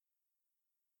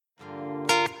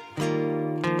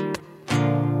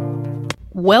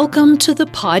Welcome to the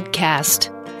podcast.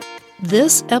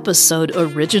 This episode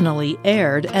originally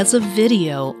aired as a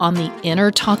video on the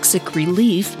Inner Toxic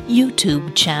Relief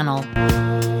YouTube channel.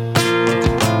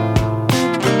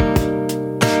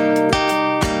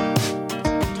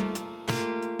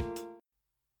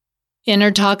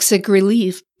 Inner Toxic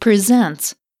Relief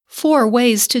presents 4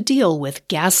 ways to deal with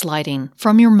gaslighting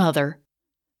from your mother.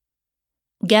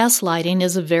 Gaslighting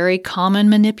is a very common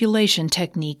manipulation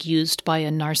technique used by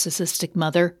a narcissistic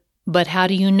mother. But how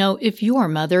do you know if your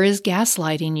mother is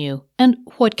gaslighting you, and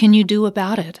what can you do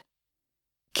about it?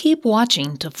 Keep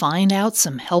watching to find out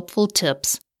some helpful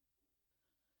tips.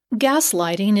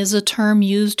 Gaslighting is a term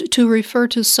used to refer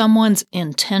to someone's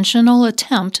intentional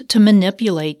attempt to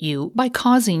manipulate you by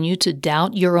causing you to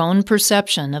doubt your own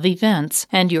perception of events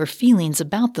and your feelings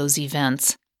about those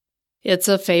events. It's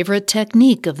a favorite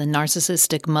technique of the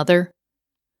narcissistic mother.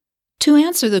 To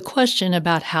answer the question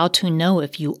about how to know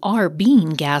if you are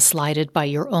being gaslighted by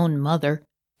your own mother,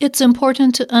 it's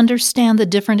important to understand the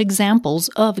different examples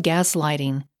of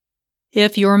gaslighting.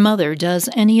 If your mother does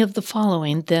any of the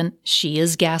following, then she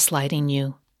is gaslighting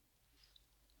you.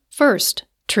 First,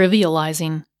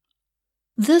 trivializing.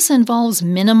 This involves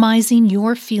minimizing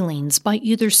your feelings by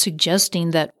either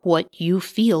suggesting that what you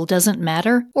feel doesn't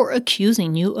matter or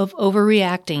accusing you of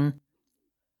overreacting.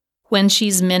 When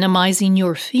she's minimizing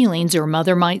your feelings, your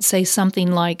mother might say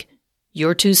something like,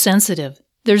 "You're too sensitive.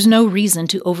 There's no reason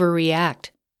to overreact."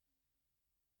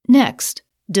 Next,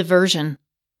 diversion.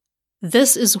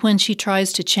 This is when she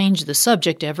tries to change the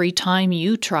subject every time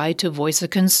you try to voice a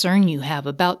concern you have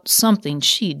about something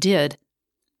she did.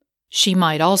 She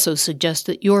might also suggest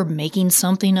that you're making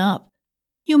something up.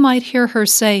 You might hear her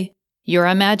say, "You're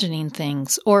imagining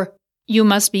things," or "You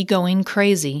must be going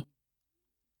crazy."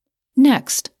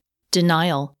 Next,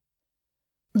 denial.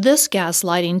 This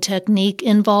gaslighting technique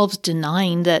involves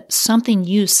denying that something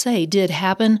you say did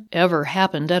happen ever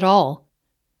happened at all.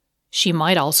 She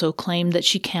might also claim that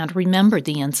she can't remember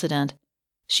the incident.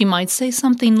 She might say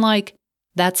something like,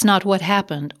 "That's not what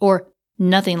happened," or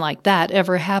 "Nothing like that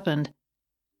ever happened."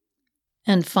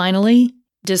 And finally,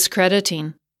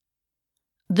 discrediting.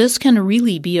 This can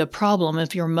really be a problem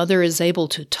if your mother is able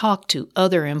to talk to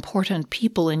other important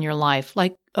people in your life,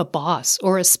 like a boss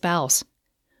or a spouse.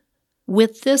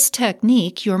 With this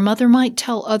technique, your mother might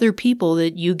tell other people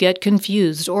that you get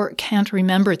confused or can't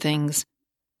remember things.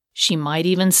 She might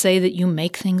even say that you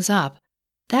make things up.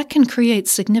 That can create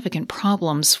significant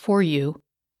problems for you.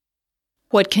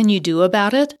 What can you do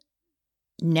about it?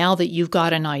 Now that you've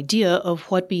got an idea of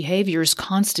what behaviors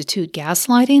constitute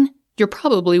gaslighting, you're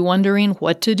probably wondering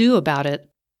what to do about it.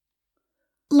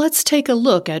 Let's take a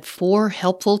look at 4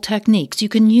 helpful techniques you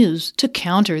can use to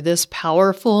counter this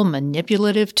powerful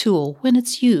manipulative tool when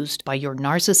it's used by your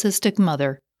narcissistic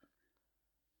mother.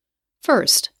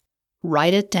 First,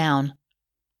 write it down.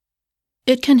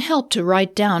 It can help to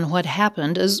write down what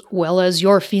happened as well as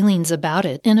your feelings about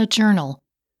it in a journal.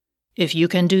 If you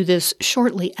can do this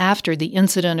shortly after the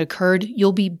incident occurred,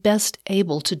 you'll be best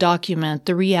able to document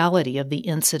the reality of the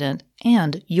incident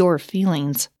and your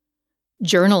feelings.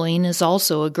 Journaling is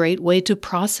also a great way to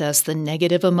process the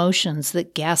negative emotions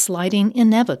that gaslighting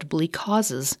inevitably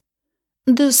causes.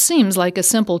 This seems like a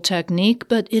simple technique,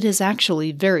 but it is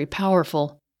actually very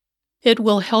powerful. It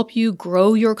will help you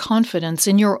grow your confidence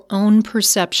in your own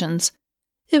perceptions.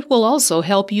 It will also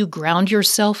help you ground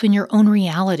yourself in your own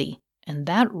reality, and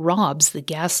that robs the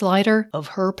gaslighter of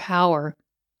her power.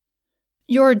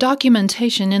 Your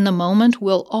documentation in the moment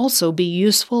will also be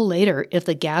useful later if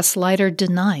the gaslighter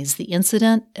denies the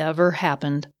incident ever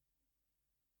happened.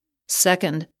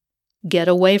 Second, get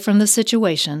away from the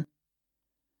situation.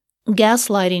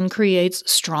 Gaslighting creates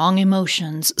strong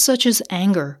emotions such as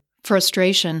anger,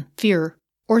 frustration, fear,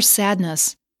 or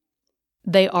sadness.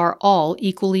 They are all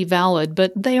equally valid,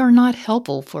 but they are not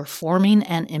helpful for forming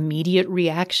an immediate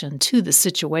reaction to the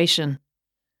situation.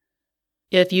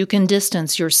 If you can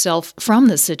distance yourself from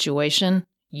the situation,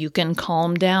 you can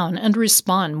calm down and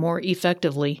respond more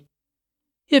effectively.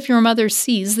 If your mother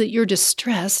sees that you're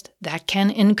distressed, that can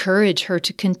encourage her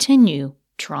to continue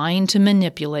trying to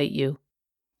manipulate you.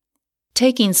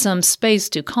 Taking some space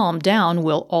to calm down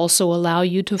will also allow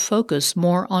you to focus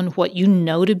more on what you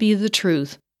know to be the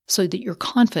truth, so that your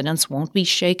confidence won't be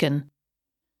shaken.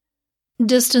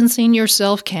 Distancing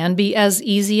yourself can be as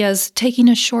easy as taking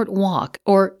a short walk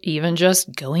or even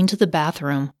just going to the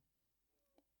bathroom.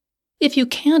 If you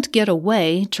can't get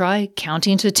away, try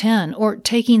counting to 10 or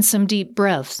taking some deep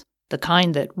breaths, the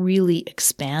kind that really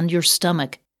expand your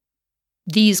stomach.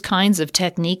 These kinds of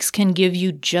techniques can give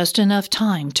you just enough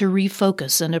time to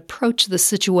refocus and approach the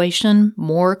situation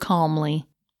more calmly.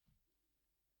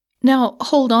 Now,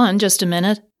 hold on just a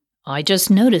minute. I just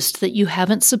noticed that you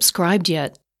haven't subscribed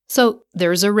yet. So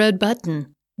there's a red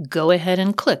button. Go ahead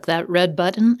and click that red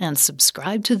button and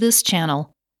subscribe to this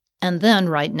channel. And then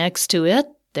right next to it,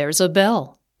 there's a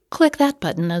bell. Click that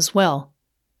button as well.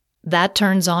 That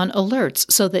turns on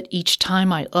alerts so that each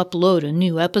time I upload a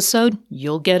new episode,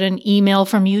 you'll get an email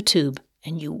from YouTube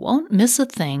and you won't miss a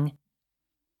thing.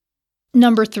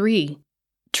 Number 3,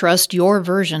 trust your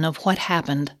version of what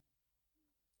happened.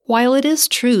 While it is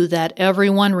true that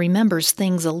everyone remembers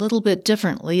things a little bit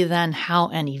differently than how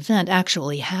an event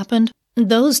actually happened,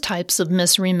 those types of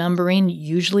misremembering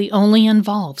usually only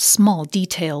involve small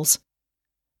details.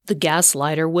 The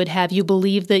gaslighter would have you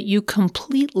believe that you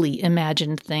completely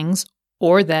imagined things,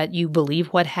 or that you believe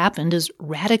what happened is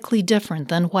radically different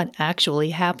than what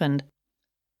actually happened.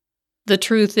 The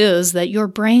truth is that your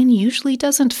brain usually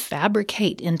doesn't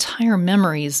fabricate entire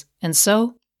memories, and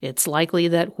so it's likely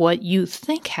that what you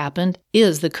think happened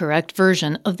is the correct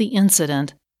version of the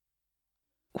incident.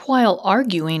 While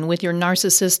arguing with your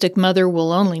narcissistic mother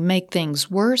will only make things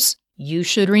worse, you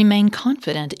should remain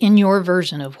confident in your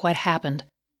version of what happened.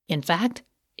 In fact,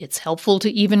 it's helpful to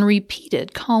even repeat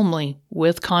it calmly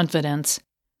with confidence.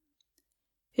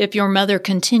 If your mother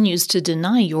continues to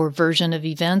deny your version of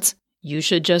events, you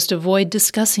should just avoid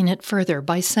discussing it further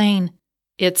by saying,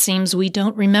 "It seems we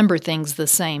don't remember things the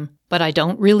same, but I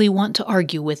don't really want to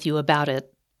argue with you about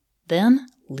it." Then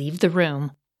leave the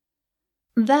room.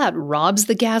 That robs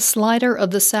the gaslighter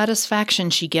of the satisfaction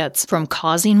she gets from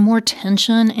causing more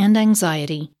tension and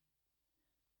anxiety.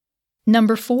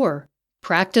 Number 4,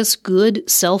 practice good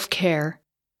self-care.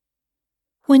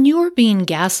 When you're being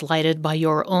gaslighted by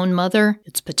your own mother,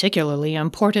 it's particularly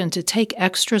important to take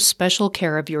extra special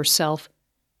care of yourself.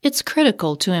 It's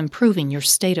critical to improving your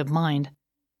state of mind.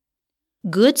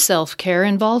 Good self-care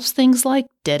involves things like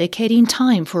dedicating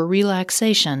time for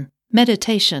relaxation,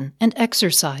 meditation, and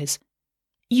exercise.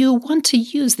 You want to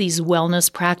use these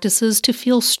wellness practices to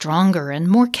feel stronger and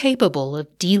more capable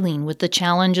of dealing with the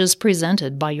challenges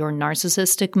presented by your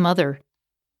narcissistic mother.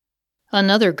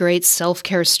 Another great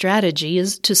self-care strategy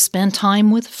is to spend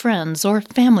time with friends or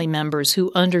family members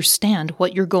who understand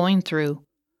what you're going through.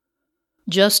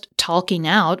 Just talking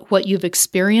out what you've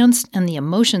experienced and the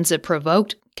emotions it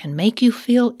provoked can make you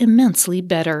feel immensely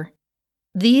better.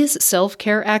 These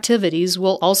self-care activities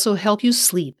will also help you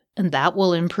sleep, and that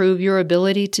will improve your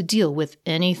ability to deal with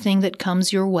anything that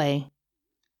comes your way.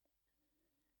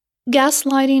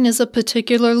 Gaslighting is a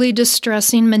particularly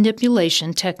distressing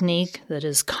manipulation technique that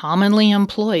is commonly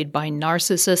employed by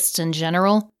narcissists in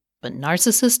general, but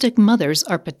narcissistic mothers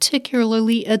are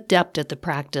particularly adept at the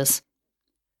practice.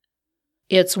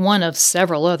 It's one of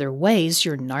several other ways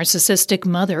your narcissistic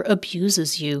mother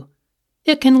abuses you.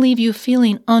 It can leave you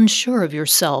feeling unsure of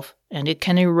yourself, and it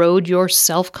can erode your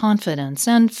self-confidence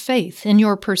and faith in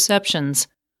your perceptions.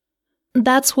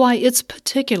 That's why it's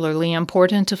particularly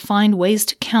important to find ways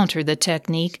to counter the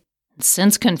technique.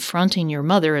 Since confronting your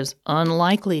mother is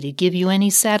unlikely to give you any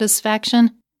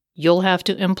satisfaction, you'll have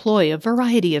to employ a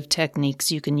variety of techniques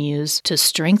you can use to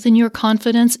strengthen your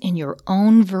confidence in your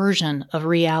own version of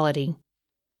reality.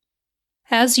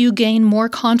 As you gain more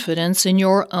confidence in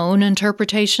your own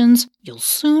interpretations, you'll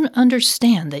soon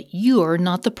understand that you are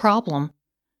not the problem.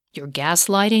 Your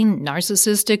gaslighting,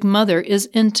 narcissistic mother is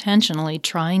intentionally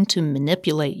trying to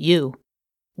manipulate you.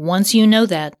 Once you know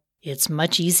that, it's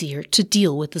much easier to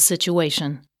deal with the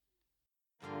situation.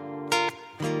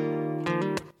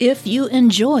 If you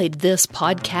enjoyed this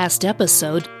podcast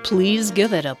episode, please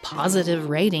give it a positive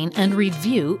rating and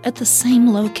review at the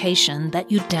same location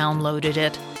that you downloaded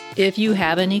it. If you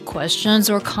have any questions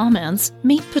or comments,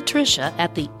 meet Patricia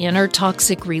at the Inner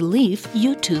Toxic Relief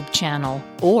YouTube channel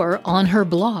or on her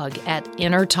blog at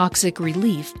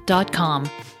innertoxicrelief.com.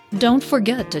 Don't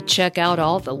forget to check out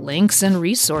all the links and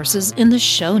resources in the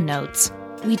show notes.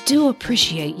 We do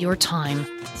appreciate your time.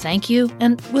 Thank you,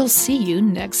 and we'll see you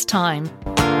next time.